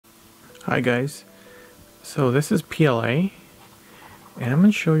Hi guys, so this is PLA and I'm going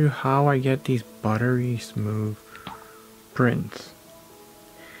to show you how I get these buttery smooth prints.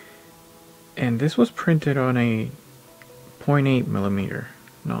 And this was printed on a 0.8mm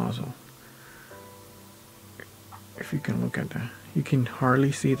nozzle. If you can look at that, you can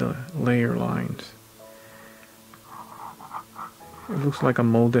hardly see the layer lines. It looks like a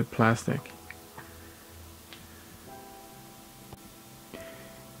molded plastic.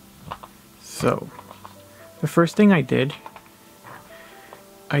 So, the first thing I did,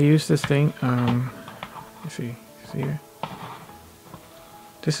 I used this thing, let's see here.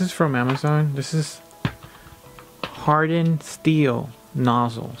 This is from Amazon. This is hardened steel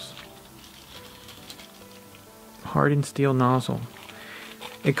nozzles. Hardened steel nozzle.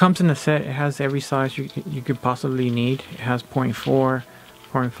 It comes in a set. It has every size you could possibly need. It has 0.4,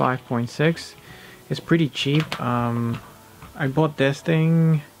 0.5, 0.6. It's pretty cheap. I bought this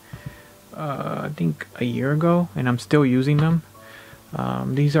thing I think a year ago, and I'm still using them.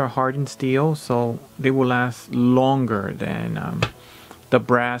 These are hardened steel, so they will last longer than the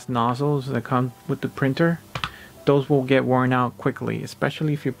brass nozzles that come with the printer. Those will get worn out quickly,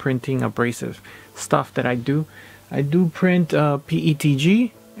 especially if you're printing abrasive stuff that I do. I do print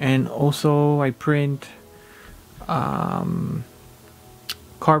PETG, and also I print carbon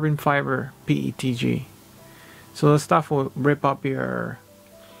fiber PETG. So the stuff will rip up your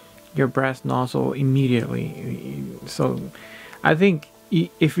brass nozzle immediately. So I think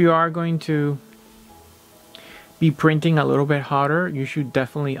if you are going to be printing a little bit hotter, you should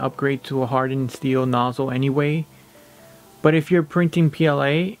definitely upgrade to a hardened steel nozzle anyway. But if you're printing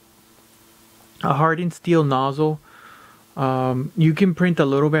PLA, a hardened steel nozzle, you can print a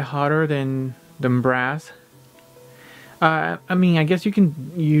little bit hotter than brass. I mean, I guess you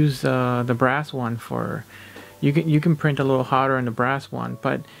can use the brass one for, you can print a little hotter on the brass one,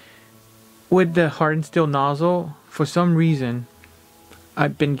 but with the hardened steel nozzle, for some reason,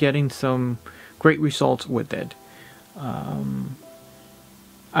 I've been getting some great results with it.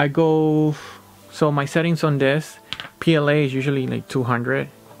 So my settings on this, PLA is usually like 200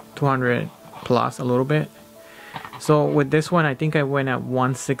 plus a little bit. So with this one, I think I went at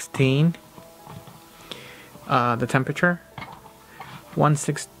 116, the temperature.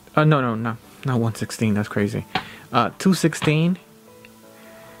 No, not 116, that's crazy. 216.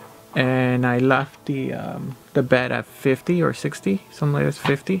 And I left the bed at 50 or 60, something like this,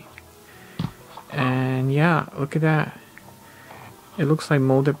 50. And yeah, look at that. It looks like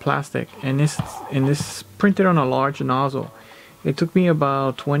molded plastic, and this printed on a large nozzle. It took me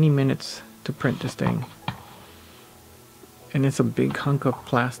about 20 minutes to print this thing, and it's a big hunk of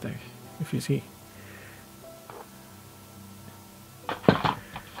plastic, if you see.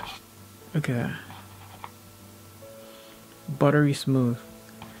 Look at that. Buttery smooth.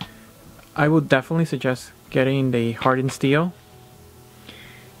 I would definitely suggest getting the hardened steel.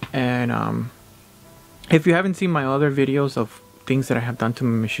 And if you haven't seen my other videos of things that I have done to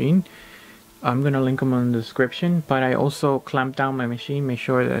my machine, I'm gonna link them in the description. But I also clamped down my machine, make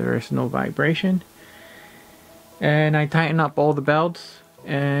sure that there's no vibration, and I tighten up all the belts.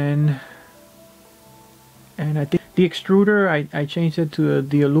 And I think the extruder, I changed it to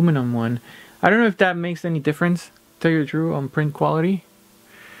the aluminum one. I don't know if that makes any difference, to tell you the truth, on print quality.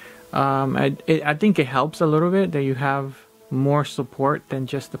 I think it helps a little bit that you have more support than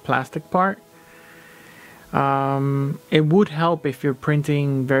just the plastic part. It would help if you're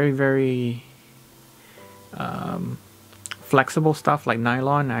printing very flexible stuff like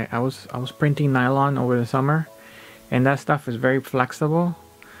nylon. I was printing nylon over the summer, and that stuff is very flexible,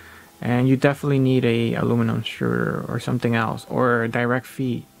 and you definitely need a aluminum extruder or something else, or a direct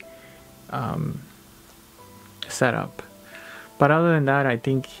feed setup. But other than that, I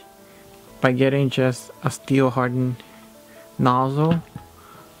think by getting just a steel hardened nozzle,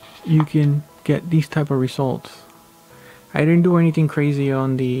 you can get these type of results. I didn't do anything crazy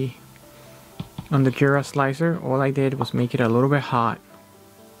on the Cura slicer. All I did was make it a little bit hot,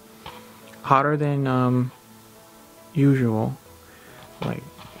 hotter than usual, like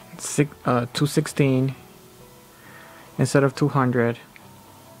 216 instead of 200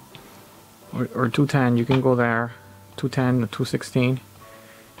 or 210. You can go there, 210 or 216.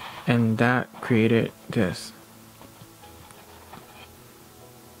 And that created this.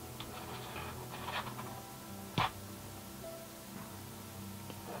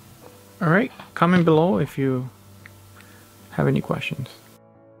 Alright, comment below if you have any questions.